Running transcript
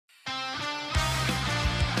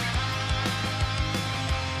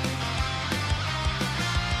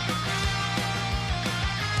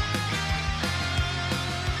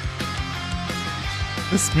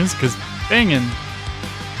This music is banging.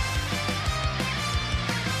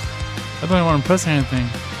 I don't even want to press anything.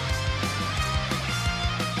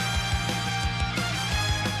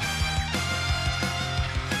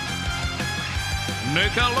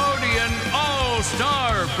 Nickelodeon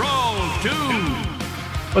All-Star Brawl 2.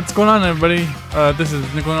 What's going on, everybody? This is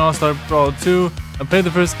Nickelodeon All-Star Brawl 2. I played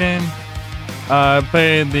the first game. I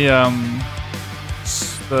played the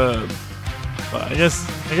I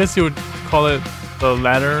guess you would call it the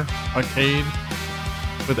ladder arcade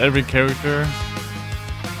with every character.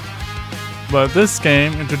 But this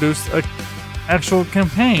game introduced an actual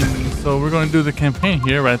campaign, so we're going to do the campaign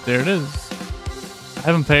here. Right there it is. I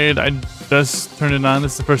haven't played. I just turned it on.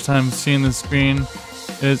 This is the first time seeing the screen.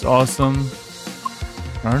 It is awesome.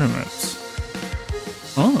 Tournaments.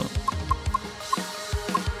 Oh.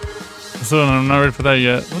 So I'm not ready for that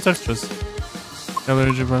yet. What's extras?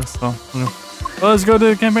 Gallery Jukebox. Oh, okay. Well, let's go to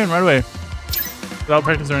the campaign right away. Without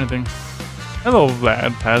practice or anything. Hello,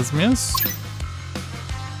 Vlad Pasmius.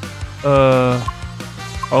 Oh.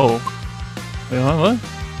 Wait, what?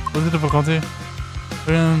 What's the difficulty?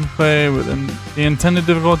 We're gonna play with the intended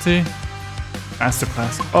difficulty.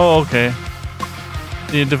 Masterclass. Oh, okay.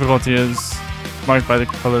 The difficulty is marked by the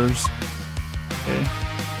colors. Okay.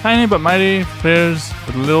 Tiny but mighty players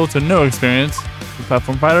with little to no experience. The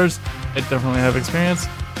platform fighters, they definitely have experience.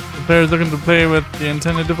 The players looking to play with the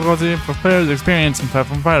intended difficulty for players experienced in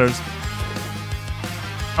platform fighters.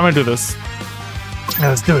 I'm gonna do this. Yeah,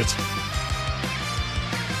 let's do it.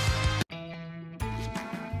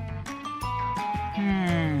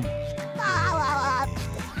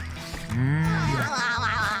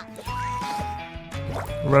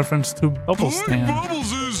 Reference to Bubble Stand.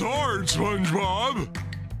 Bubbles is hard, SpongeBob.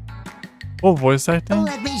 Oh, voice acting?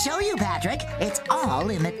 Let me show you, Patrick. It's all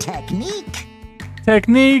in the technique.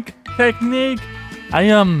 Technique! I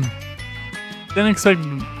didn't expect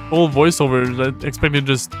full voiceovers. I expected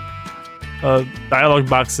just dialogue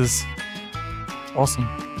boxes. Awesome.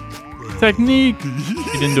 Technique!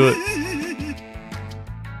 He didn't do it.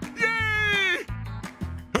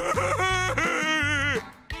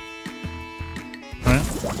 Alright.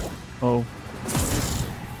 Oh.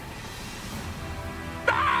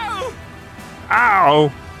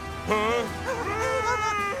 Ow!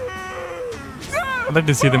 I'd like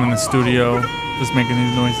to see them in the studio, just making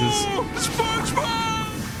these noises.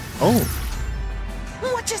 Oh.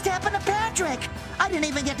 What just happened to Patrick? I didn't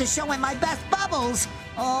even get to show him my best bubbles.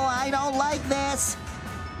 Oh, I don't like this.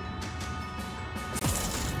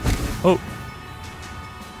 Oh.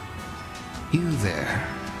 You there.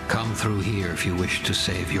 Come through here if you wish to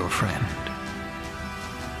save your friend.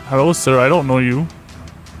 Hello, sir. I don't know you.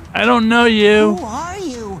 I don't know you. Who are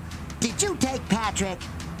you? Did you take Patrick?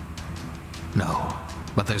 No,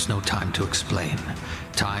 but there's no time to explain.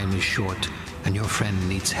 Time is short, and your friend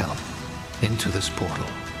needs help. Into this portal.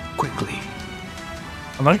 Quickly.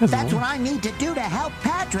 I like his That's voice. what I need to do to help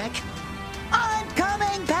Patrick. I'm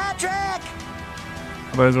coming, Patrick!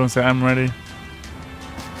 I thought he was going to say, I'm ready.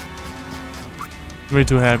 Way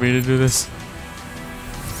too happy to do this.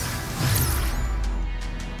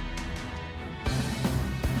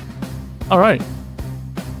 Alright.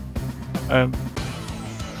 I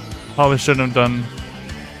probably shouldn't have done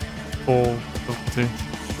full difficulty.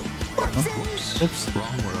 Oops. Oops.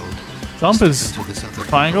 Wrong world. Jump is Into this other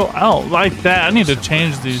triangle. I don't like that. I need to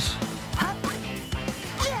change these.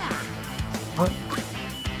 What?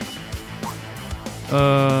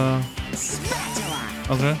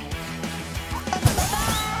 Okay.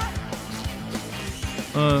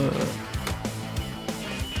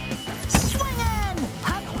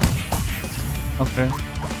 Okay.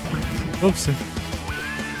 Oopsie.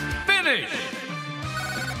 Finish.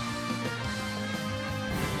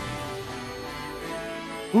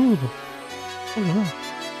 Ooh.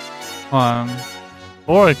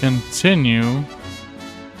 Before I continue,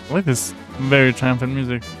 I like this very triumphant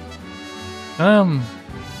music. Hold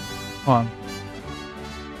on.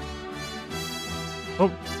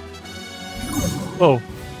 Oh. Oh.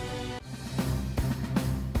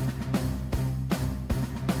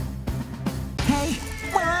 Hey,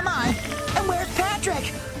 where am I? And where's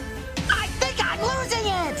Patrick? I think I'm losing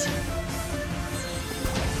it!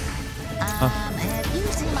 Have you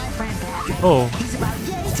seen my friend Patrick? Oh. He's about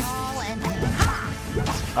yay tall and pink.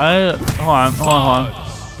 Hold on.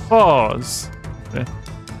 Pause. Okay.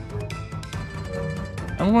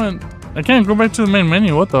 I can't go back to the main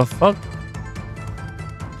menu. What the fuck?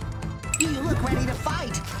 You look ready to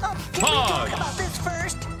fight. Oh, can we talk about this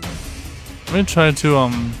first? Let me try to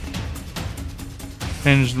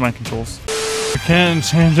change my controls. I can't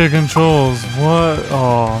change the controls. What?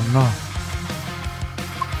 Oh no.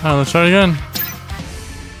 Alright, let's try it again.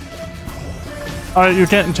 Alright, you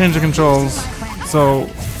can't change the controls. So,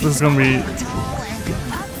 this is gonna be...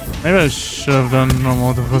 Maybe I should have done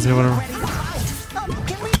normal difficulty or whatever.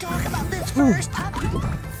 Can we talk about this first?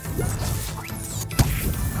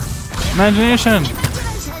 Imagination!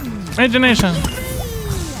 Imagination!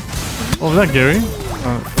 Oh, was that Gary?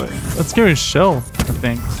 That's Gary's shell, I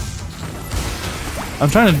think. I'm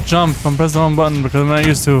trying to jump. I'm pressing the wrong button because I'm not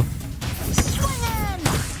used to.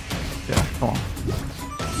 Yeah, come on.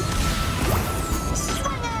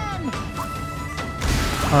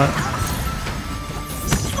 Alright.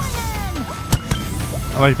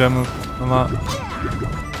 I like that move a lot.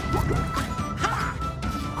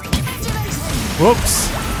 Whoops.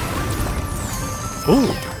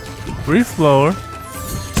 Ooh. Brief flower.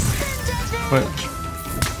 Wait.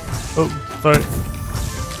 Oh, sorry.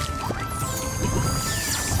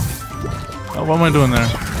 Oh, what am I doing there?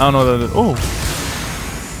 I don't know what that is. Oh.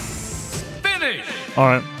 Finish!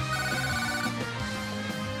 Alright.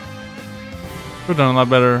 Could have done a lot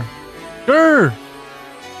better. Grr!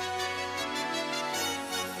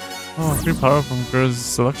 Oh, free power from Grr's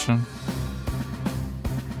selection.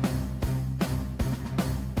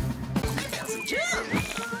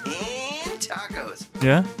 And tacos.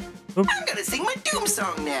 Yeah? Oop. I'm gonna sing my doom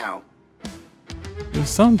song now. You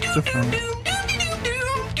sound different.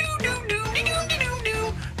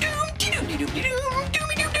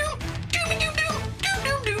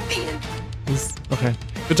 Okay.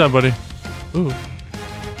 Good job, buddy. Ooh.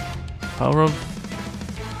 Power up.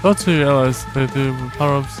 Talk to your allies. They do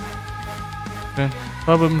power ups. Okay.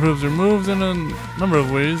 Power up improves your moves in a number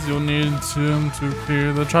of ways. You'll need to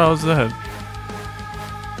clear the trials ahead.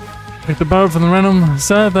 Pick the power from the random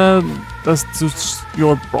set that best suits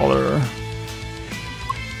your brawler.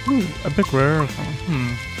 Ooh, epic rare.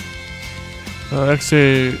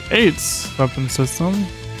 XJ8's weapon system.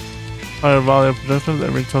 Fire volley of projectiles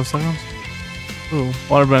every 12 seconds. Ooh,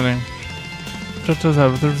 water bending. Projectiles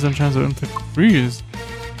have a 30% chance of inflict freeze.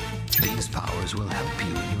 These powers will help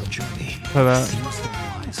you in your journey. Try that. Use them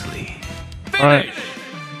wisely. Alright. I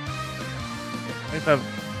think that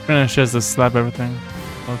finish has to slap everything.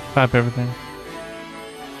 Or clap everything.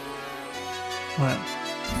 Alright.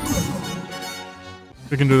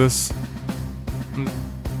 We can do this. I'm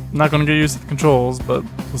not gonna get used to the controls, but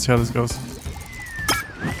we'll see how this goes.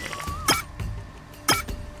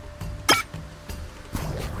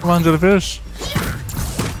 Come on, jellyfish.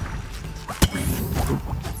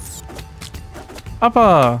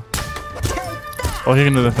 Papa! Oh, he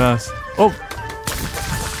can do that fast. Oh!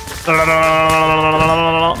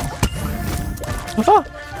 Papa!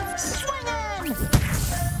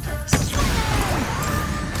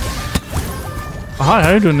 Oh, hi,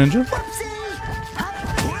 how you doing, Ninja?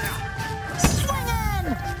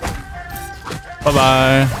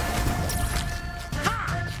 Bye-bye.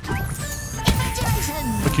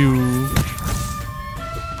 Fuck you.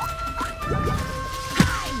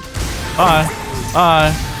 Bye.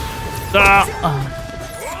 Bye. Ah.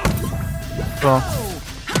 Well.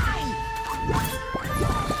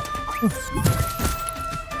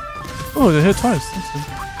 Oh, they hit twice. That's good.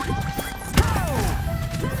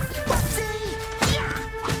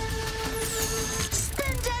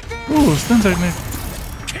 Ooh, spin technique.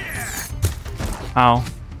 Ow.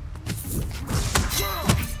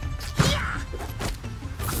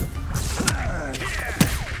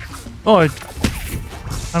 Oh, I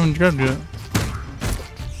haven't grabbed you yet.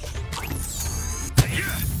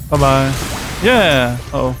 Bye bye. Yeah.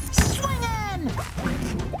 Uh oh.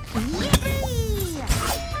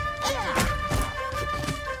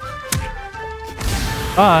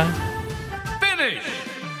 Bye. Finish!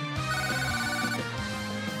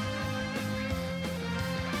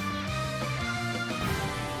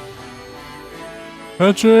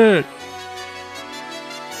 Patrick!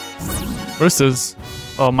 Versus.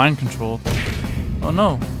 Oh, mind controlled. Oh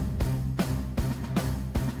no.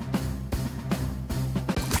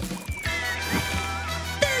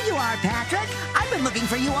 There you are, Patrick. I've been looking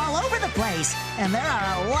for you all over the place. And there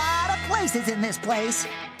are a lot of places in this place.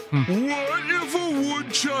 What if a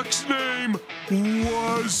woodchuck's name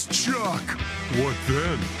was Chuck? What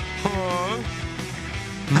then? Huh?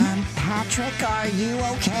 Patrick, are you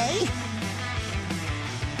okay?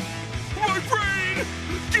 My brain!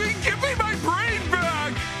 Give me my brain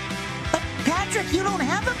back! But Patrick, you don't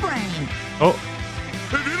have a brain. Oh.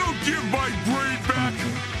 If you don't give my brain back,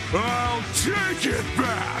 I'll take it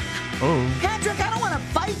back! Oh. Patrick, I don't want to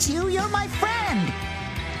fight you. You're my friend.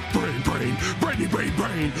 Brain, brain, brainy, brain,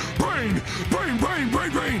 brain, brain, brain, brain,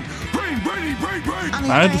 brain, brain, brain, brainy, brain, brain. On the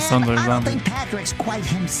I other just sound hand, like I don't zombie. think Patrick's quite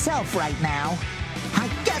himself right now. I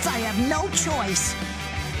guess I have no choice.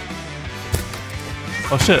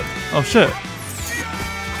 Oh shit. Oh shit.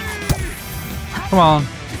 Come on.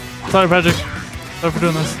 Sorry, Patrick. Sorry for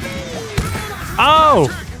doing this. Oh!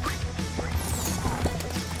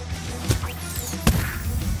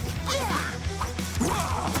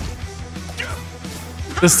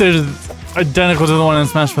 This stage is identical to the one in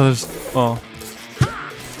Smash Brothers. Oh.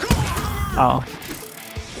 Oh.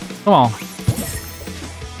 Come on.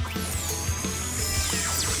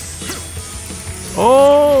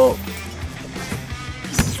 Oh!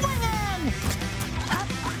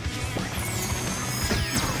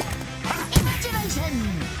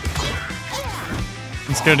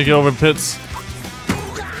 I'm scared to get over pits.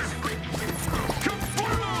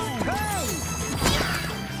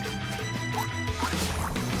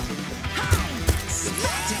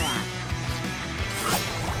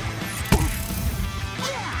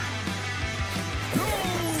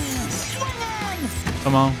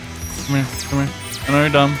 Come on. Come here. Come here. I know you're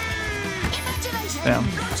dumb. Damn.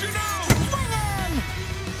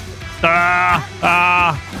 Ah!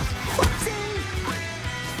 Ah!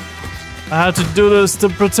 I had to do this to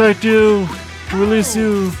protect you. To release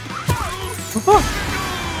you.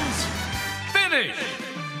 Finish!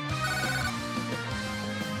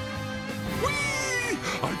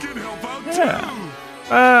 I can help out Yeah. too.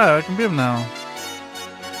 Ah, I can beat him now.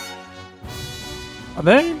 Are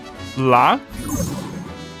they locked?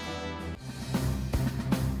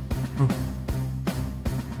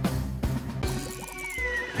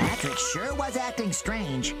 Patrick sure was acting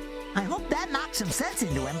strange. I hope that knocked some sense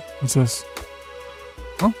into him. What's this?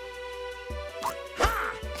 Huh?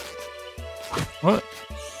 What?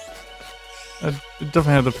 It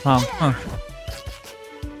definitely had the prompt. Huh.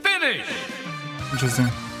 Finish! Interesting.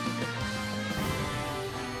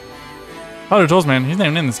 Powder Tools, man. He's not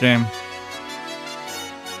even in this game.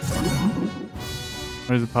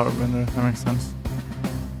 Where's the power bender? That makes sense.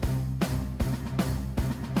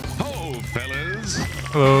 Ho, fellas.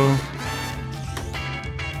 Hello.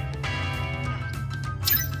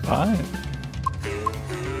 Bye.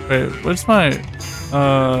 Wait, what's my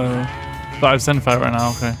 575 right now?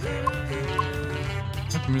 Okay.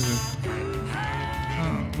 What's the music?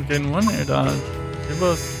 Oh, we're getting one air dodge. You're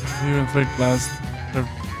both. You inflict blast.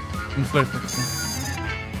 Inflict.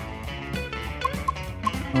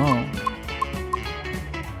 Oh.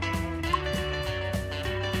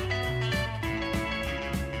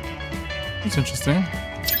 That's interesting.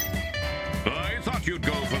 I thought you'd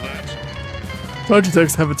go for that. Charge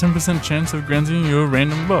attacks have a 10% chance of granting you a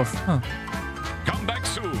random buff. Huh. Come back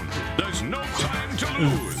soon. There's no time to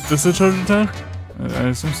lose. Is this a charge attack? I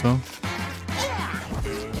assume so.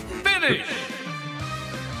 Finish!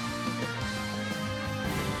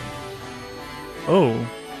 Oh,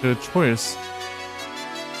 good choice.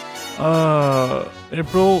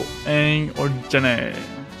 April, Aang, or Jenny?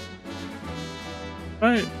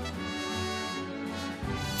 Right.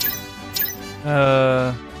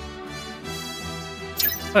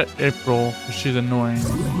 April, 'cause she's annoying.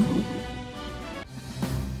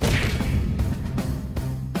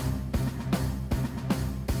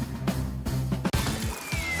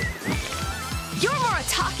 You're more a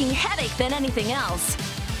talking headache than anything else.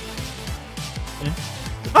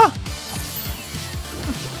 Ah!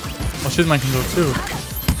 Oh, she's my control too.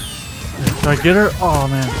 Did I get her? Oh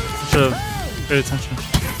man, I should have paid attention.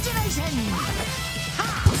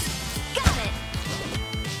 Got it.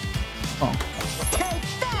 Oh.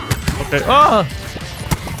 Okay. Ah!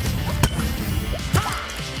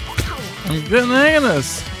 I'm getting the hang of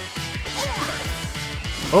this.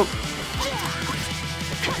 Oh.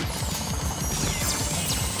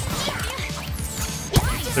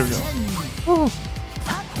 There we go. Oh.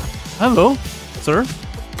 Hello, sir.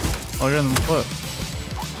 Oh, you're in the foot.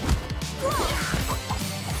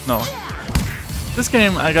 No. This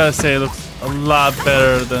game, I gotta say, looks a lot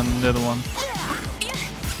better than the other one.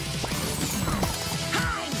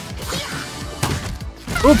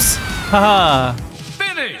 Oops! Haha!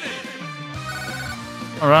 Finish!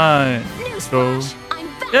 Alright. Let's go. Newsflash, I'm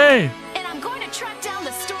back. Yay! And I'm going to track down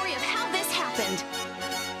the story of how this happened.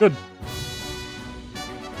 Good.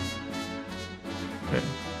 Okay.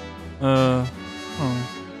 Oh.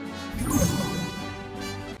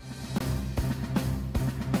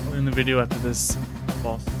 I'll end the video after this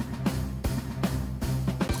boss.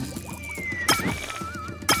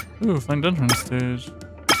 Ooh, find dungeon stage.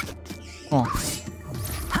 Oh.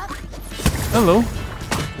 Hello.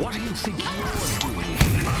 What do you think you're doing?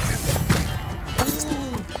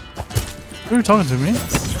 Who are you talking to me?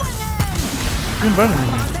 You invited me.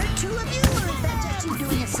 Are there two of you, or is that just you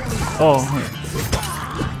doing a silly? Oh. Here.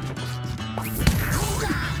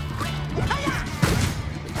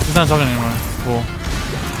 He's not talking anymore. Cool.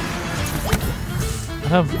 I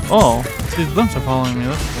have. Oh, these blimps are following me.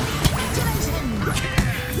 That's cool.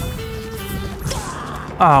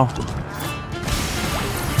 Ow.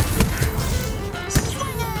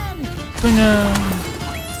 Swinging.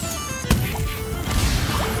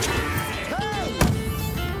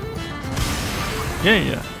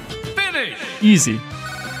 Yeah. Finish. Easy.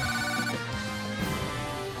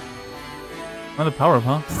 Another power up,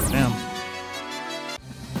 huh? Damn.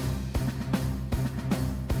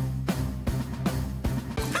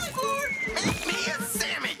 Make me a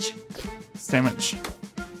sandwich. Sandwich.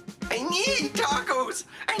 I need tacos.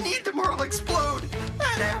 I need them or I'll explode.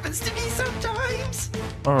 That happens to me sometimes.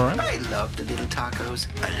 Alright. I love the little tacos.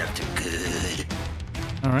 I love them good.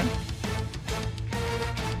 Alright.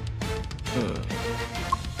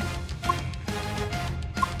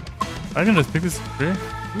 I can just pick this tree. Yeah,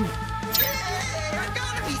 I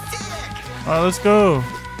gotta be sick. Alright, let's go.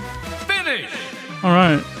 Finish.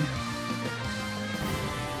 Alright.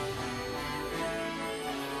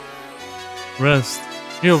 Rest.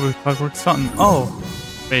 Heal with Clockwork Fountain. Oh.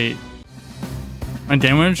 Wait. My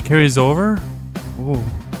damage carries over? Ooh.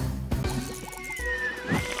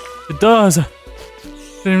 It does!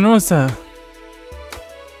 Didn't even notice that.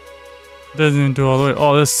 It doesn't even do all the way.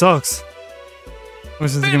 Oh, this sucks.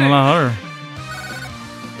 Wish this game a lot harder.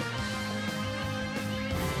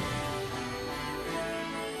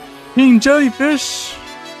 King Jellyfish!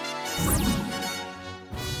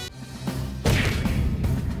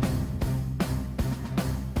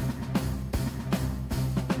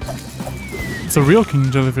 It's a real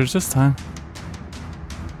king jellyfish this time.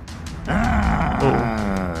 Oh.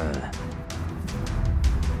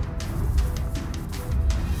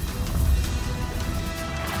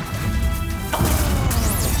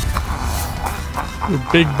 The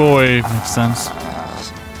big boy makes sense.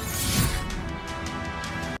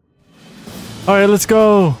 Alright, let's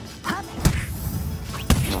go.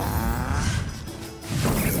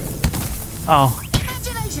 Oh.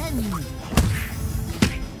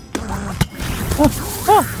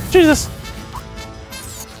 Oh, Jesus!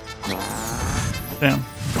 Damn.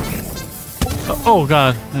 Oh,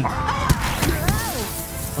 God.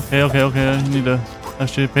 Okay. I need to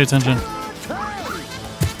actually pay attention.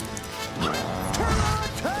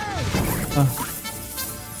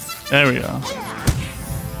 There we go.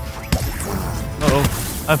 Uh-oh.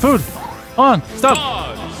 I have food! Hold on! Stop!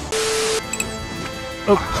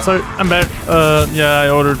 Oh, sorry. I'm back. Yeah, I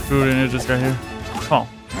ordered food and it just got here. Oh.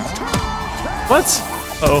 What?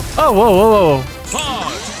 Uh-oh. Oh, whoa.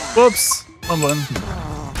 Whoops. One button.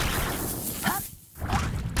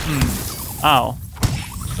 Ow.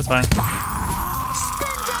 That's fine. Ah!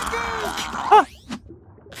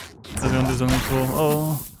 I'm gonna do something cool.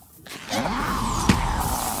 Oh.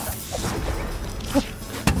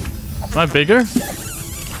 Am I bigger?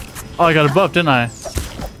 Oh, I got a buff, didn't I?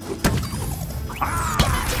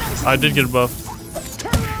 I did get a buff.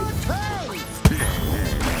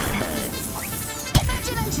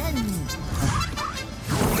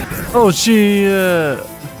 Oh, shit.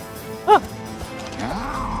 Ah.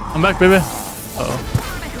 I'm back, baby. Uh-oh.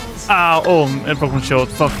 Ow. Oh, it broke my shield.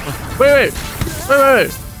 Fuck. Wait.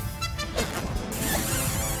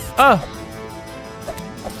 Ah.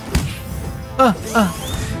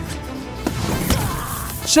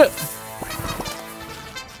 Shit.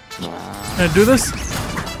 Can I do this?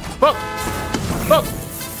 Whoa.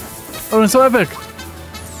 Oh, it's so epic.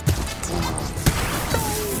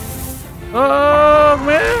 Oh,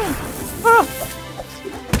 man. Ah.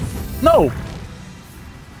 No.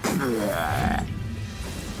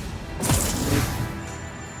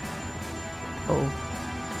 Oh.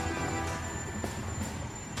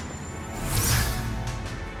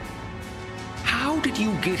 How did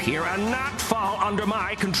you get here and not fall under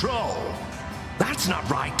my control? That's not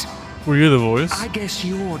right. Were you the voice? I guess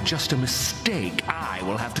you're just a mistake I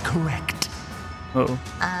will have to correct. Uh-oh.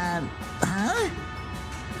 Huh?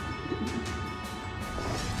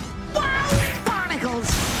 Wow, barnacles!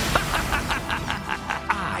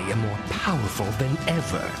 I am more powerful than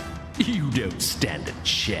ever. You don't stand a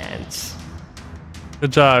chance.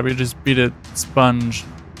 Good job. You just beat it, sponge.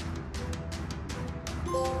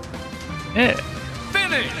 Yeah.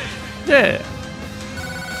 Finish. Yeah.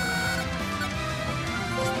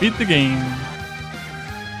 Beat the game.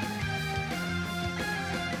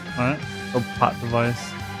 Alright. Oh, pot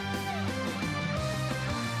device.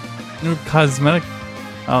 New cosmetic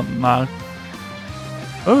unlock.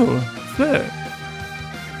 Oh, sick.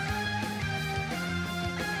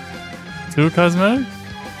 2 cosmetics?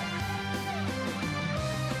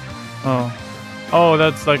 Oh,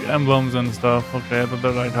 that's like emblems and stuff. Okay, I thought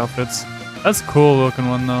they're like outfits. That's a cool looking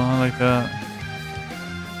one though. I like that.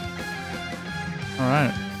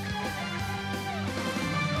 Alright.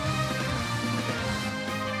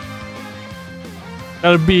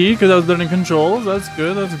 Got a B because I was learning controls. That's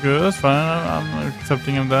good. That's good. That's fine. I'm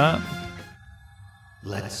accepting of that.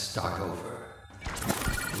 Let's start over.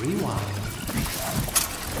 Rewind.